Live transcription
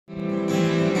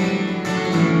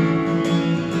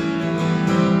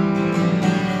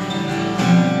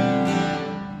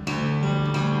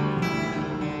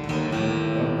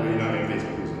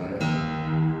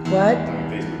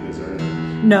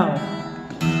No.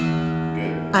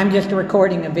 Good. I'm just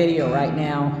recording a video right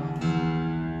now.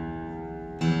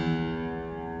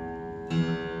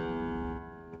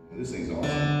 This thing's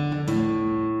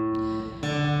awesome.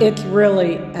 It's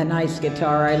really a nice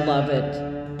guitar. I love it.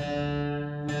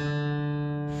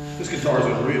 This guitar is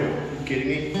unreal. Are you kidding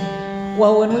me?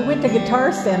 Well, when we went to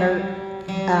Guitar Center,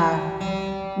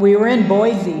 we were in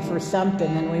Boise for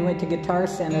something, and we went to Guitar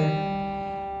Center.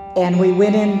 And we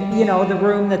went in, you know, the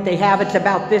room that they have. It's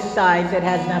about this size. It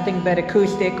has nothing but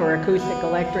acoustic or acoustic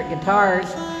electric guitars.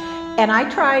 And I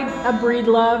tried a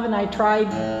Breedlove, and I tried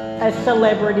a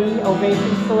Celebrity,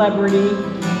 Ovation Celebrity.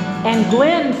 And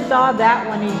Glenn saw that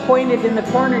one. He pointed in the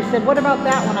corner. He said, "What about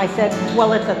that one?" I said,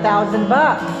 "Well, it's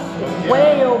 $1,000. It's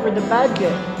way over the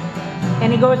budget."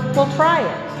 And he goes, "Well, try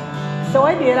it." So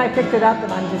I did. I picked it up,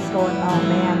 and I'm just going, oh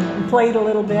man, and played a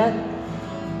little bit.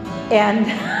 And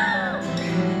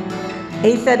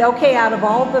he said, "Okay, out of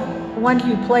all the ones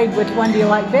you played, which one do you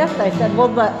like best?" I said, "Well,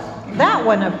 that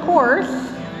one, of course."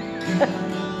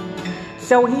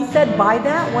 So he said, "Buy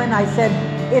that one." I said,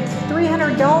 "It's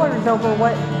 $300 over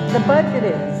what the budget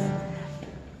is."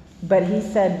 But he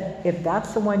said, "If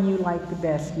that's the one you like the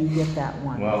best, you get that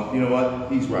one." Well, you know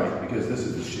what? He's right, because this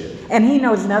is the shit. And he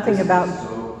knows nothing about...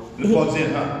 This plugs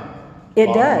in, huh? It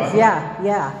Locking does, button.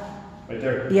 yeah. Right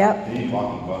there. Yep. You need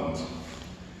locking buttons.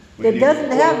 It doesn't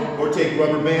have... Or take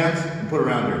rubber bands and put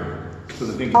around here. So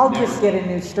the thing I'll never... just get a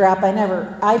new strap.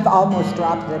 I've almost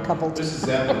dropped it a couple times. This is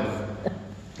Zeppelin.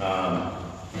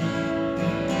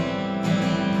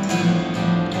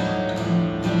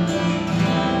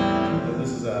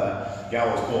 This is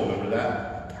Gallows Pole, remember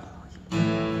that?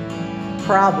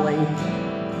 Probably.